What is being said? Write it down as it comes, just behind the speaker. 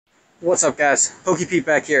What's up, guys? PokePete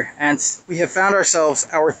back here, and we have found ourselves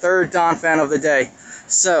our third Donphan of the day.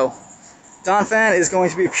 So, Donphan is going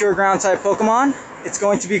to be a pure ground type Pokemon. It's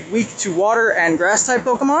going to be weak to water and grass type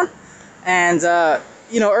Pokemon. And,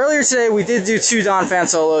 earlier today we did do 2 Donphan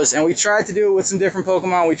solos, and we tried to do it with some different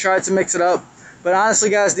Pokemon. We tried to mix it up. But honestly,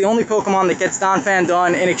 guys, the only Pokemon that gets Donphan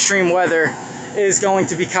done in extreme weather is going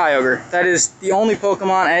to be Kyogre. That is the only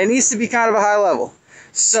Pokemon, and it needs to be kind of a high level.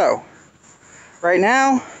 So, right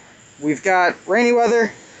now, we've got rainy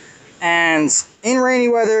weather, and in rainy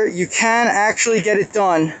weather, you can actually get it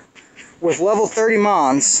done with level 30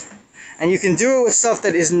 Mons, and you can do it with stuff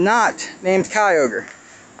that is not named Kyogre.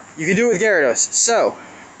 You can do it with Gyarados. So,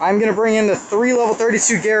 I'm going to bring in the 3 level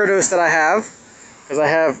 32 Gyarados that I have, because I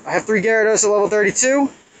have 3 Gyarados at level 32.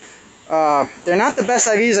 They're not the best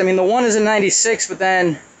IVs. I mean, the one is a 96, but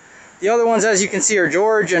then the other ones, as you can see, are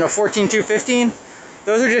George and a 14-2-15.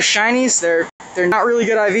 Those are just shinies. They're not really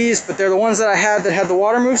good IVs, but they're the ones that I had that had the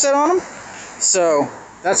water moveset on them. So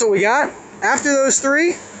that's what we got. After those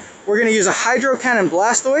 3, we're going to use a Hydro Cannon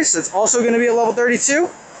Blastoise. That's also going to be at level 32.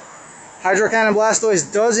 Hydro Cannon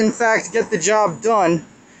Blastoise does, in fact, get the job done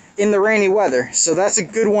in the rainy weather. So that's a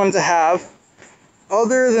good one to have.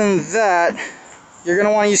 Other than that, you're going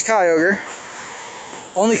to want to use Kyogre.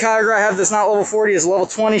 Only Kyogre I have that's not level 40 is level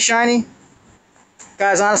 20 shiny.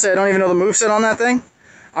 Guys, honestly, I don't even know the moveset on that thing.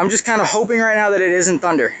 I'm just kind of hoping right now that it isn't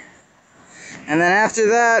Thunder. And then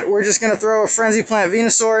after that, we're just going to throw a Frenzy Plant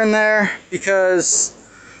Venusaur in there because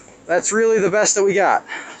that's really the best that we got.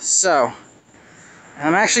 So,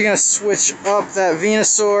 I'm actually going to switch up that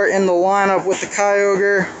Venusaur in the lineup with the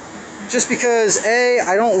Kyogre just because, A,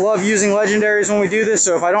 I don't love using legendaries when we do this,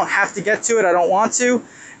 so if I don't have to get to it, I don't want to.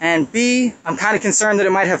 And B, I'm kind of concerned that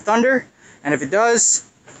it might have Thunder, and if it does,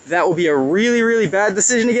 that will be a really, really bad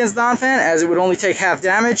decision against Donphan, as it would only take half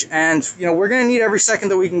damage, and, we're going to need every second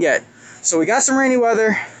that we can get. So we got some rainy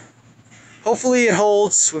weather. Hopefully it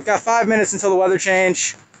holds. We've got 5 minutes until the weather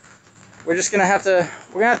change. We're just going to have to,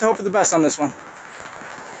 hope for the best on this one.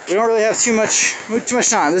 We don't really have too much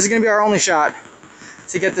time. This is going to be our only shot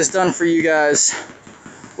to get this done for you guys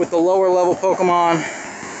with the lower level Pokemon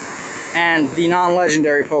and the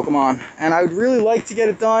non-legendary Pokemon. And I would really like to get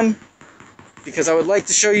it done because I would like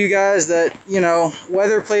to show you guys that,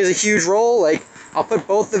 weather plays a huge role. Like, I'll put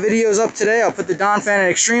both the videos up today. I'll put the Donphan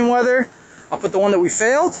in extreme weather. I'll put the one that we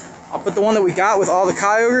failed. I'll put the one that we got with all the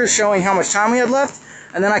Kyogres showing how much time we had left.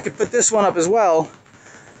 And then I could put this one up as well,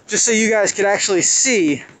 just so you guys could actually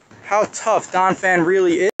see how tough Donphan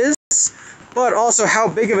really is, but also how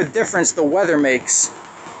big of a difference the weather makes.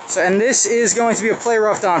 So, and this is going to be a Play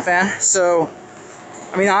Rough Donphan, so,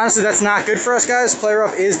 I mean, honestly, that's not good for us, guys. Play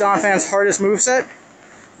Rough is Donphan's hardest moveset.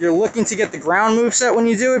 You're looking to get the ground moveset when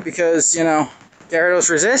you do it because, Gyarados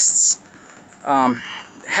resists.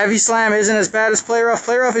 Heavy Slam isn't as bad as Play Rough.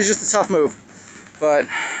 Play Rough is just a tough move. But,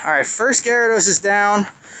 alright, first Gyarados is down.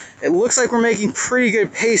 It looks like we're making pretty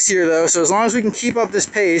good pace here, though, so as long as we can keep up this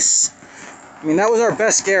pace, I mean, that was our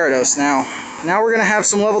best Gyarados. Now we're going to have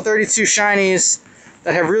some level 32 shinies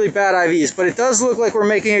that have really bad IVs, but it does look like we're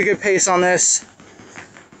making a good pace on this.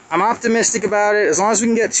 I'm optimistic about it. As long as we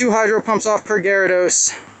can get 2 Hydro Pumps off per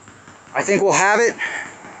Gyarados, I think we'll have it.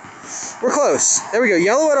 We're close. There we go.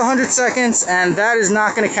 Yellow at 100 seconds, and that is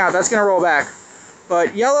not going to count. That's going to roll back.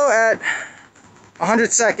 But yellow at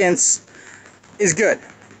 100 seconds is good.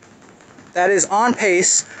 That is on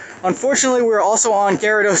pace. Unfortunately, we're also on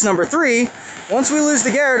Gyarados number 3. Once we lose the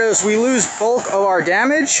Gyarados, we lose bulk of our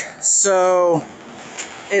damage, so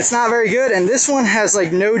it's not very good. And this one has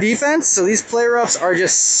like no defense, so these Play Roughs are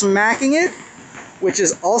just smacking it, which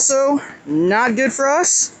is also not good for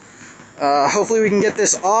us. Hopefully we can get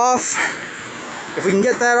this off. If we can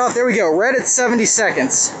get that off, there we go. Red at 70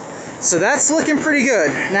 seconds. So that's looking pretty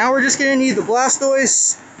good. Now we're just going to need the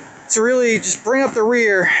Blastoise to really just bring up the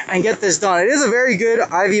rear and get this done. It is a very good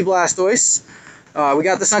IV Blastoise. We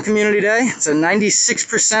got this on Community Day. It's a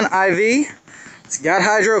 96% IV. It's got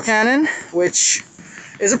Hydro Cannon, which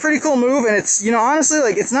is a pretty cool move, and it's, honestly,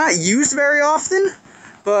 like, it's not used very often,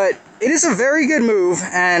 but it is a very good move,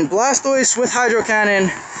 and Blastoise with Hydro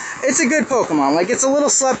Cannon, it's a good Pokemon. Like, it's a little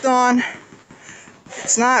slept on.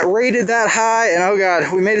 It's not rated that high, and oh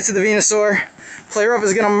god, we made it to the Venusaur. Play Rough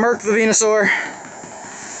is going to murk the Venusaur.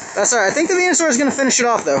 That's alright. I think the Venusaur is going to finish it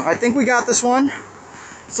off, though. I think we got this one.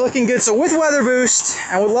 It's looking good. So with Weather Boost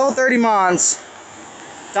and with level 30 Mons,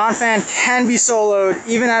 Donphan can be soloed,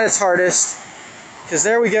 even at its hardest. Because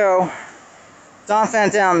there we go.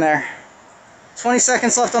 Donphan down there. 20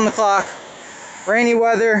 seconds left on the clock. Rainy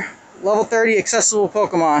weather, level 30 accessible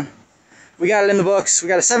Pokemon. We got it in the books. We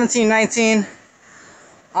got a 17-19.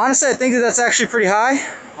 Honestly, I think that that's actually pretty high.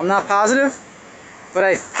 I'm not positive, but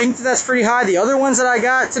I think that's pretty high. The other ones that I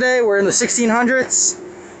got today were in the 1600s,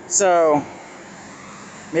 so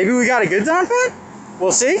maybe we got a good Donphan?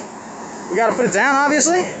 We'll see. We got to put it down,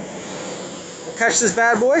 obviously. We'll catch this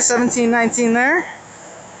bad boy, 1719 there.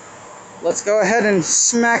 Let's go ahead and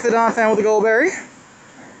smack the Donphan with the goldberry.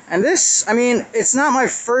 And this, I mean, it's not my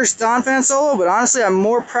first Donphan solo, but honestly, I'm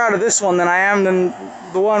more proud of this one than I am than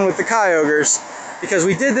the one with the Kyogres, because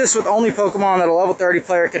we did this with only Pokemon that a level 30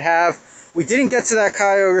 player could have. We didn't get to that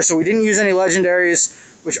Kyogre, so we didn't use any legendaries,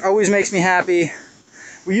 which always makes me happy.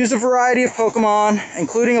 We used a variety of Pokemon,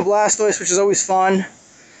 including a Blastoise, which is always fun.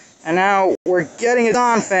 And now we're getting a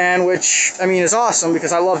Donphan, which, I mean, is awesome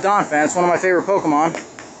because I love Donphan. It's one of my favorite Pokemon.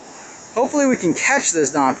 Hopefully we can catch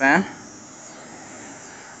this Donphan.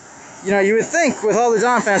 You know, you would think with all the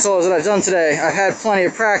Donphan solos that I've done today, I've had plenty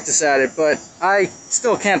of practice at it, but I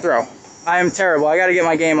still can't throw. I am terrible. I got to get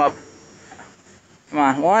my game up. Come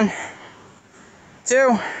on. 1,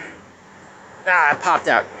 2. Ah, it popped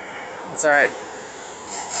out. It's alright.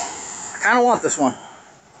 I kind of want this one.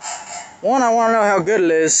 1, I want to know how good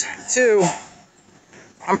it is. 2,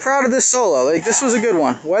 I'm proud of this solo. Like, this was a good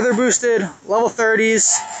one. Weather boosted, level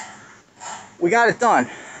 30s. We got it done.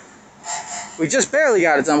 We just barely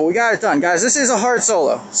got it done, but we got it done. Guys, this is a hard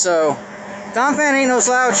solo. So, Donphan ain't no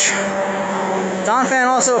slouch. Donphan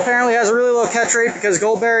also apparently has a really low catch rate because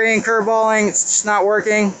goldberry and curveballing, it's just not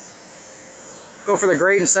working. Go for the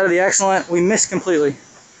great instead of the excellent. We missed completely.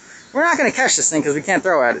 We're not going to catch this thing because we can't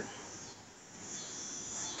throw at it.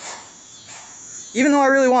 Even though I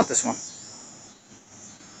really want this one.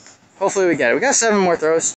 Hopefully we get it. We got 7 more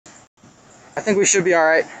throws. I think we should be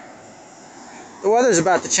alright. The weather's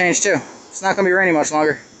about to change too. It's not going to be rainy much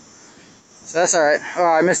longer. So that's alright. Oh,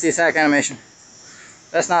 I missed the attack animation.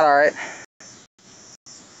 That's not alright.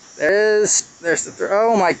 There's the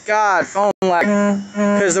throw. Oh my god, phone lag.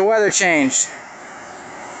 Because the weather changed.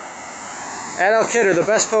 Adel Kidder, the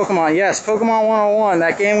best Pokemon. Yes, Pokemon 101,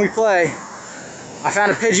 that game we play. I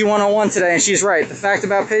found a Pidgey 101 today, and she's right. The fact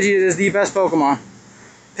about Pidgey, it is the best Pokemon.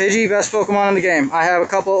 Pidgey, best Pokemon in the game. I have a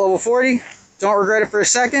couple at level 40. Don't regret it for a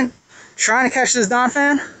second. Trying to catch this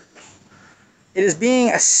Donphan. It is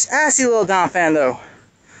being a sassy little Donphan, though.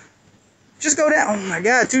 Just go down. Oh my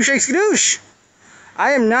god, 2 shakes skadoosh.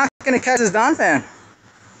 I am not going to catch this Donphan.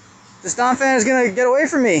 This Donphan is going to get away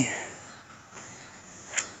from me.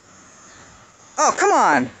 Oh, come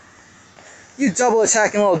on. You double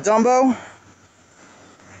attacking little Dumbo.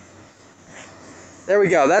 There we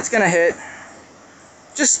go. That's going to hit.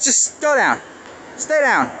 Just go down. Stay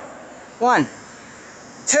down. 1,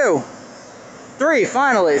 2, 3.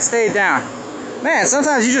 Finally, it stayed down. Man,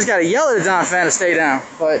 sometimes you just got to yell at a Donphan to stay down.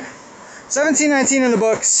 But 1719 in the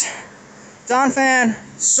books. Donphan,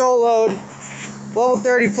 soloed, level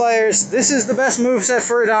 30 players. This is the best moveset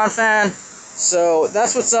for a Donphan. So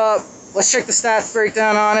that's what's up. Let's check the stats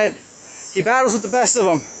breakdown on it. He battles with the best of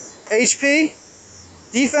them. HP,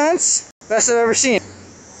 defense, best I've ever seen.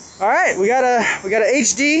 Alright, we got a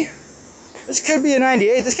HD. This could be a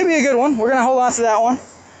 98. This could be a good one. We're gonna hold on to that one.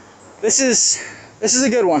 This is a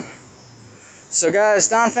good one. So guys,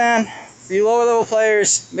 Donphan, for you lower level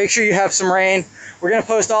players, make sure you have some rain. We're gonna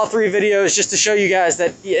post all 3 videos just to show you guys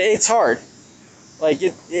that it's hard. Like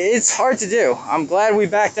it's hard to do. I'm glad we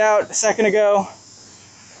backed out a second ago.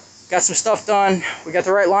 Got some stuff done. We got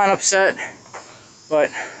the right lineup set. But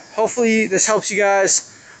hopefully this helps you guys.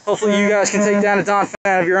 Hopefully you guys can take down a Donphan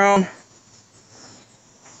of your own.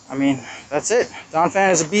 I mean, that's it.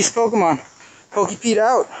 Donphan is a beast Pokemon. Pokey Pete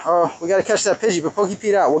out. Oh, we gotta catch that Pidgey, but Pokey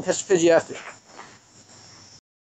Pete out. We'll catch the Pidgey after.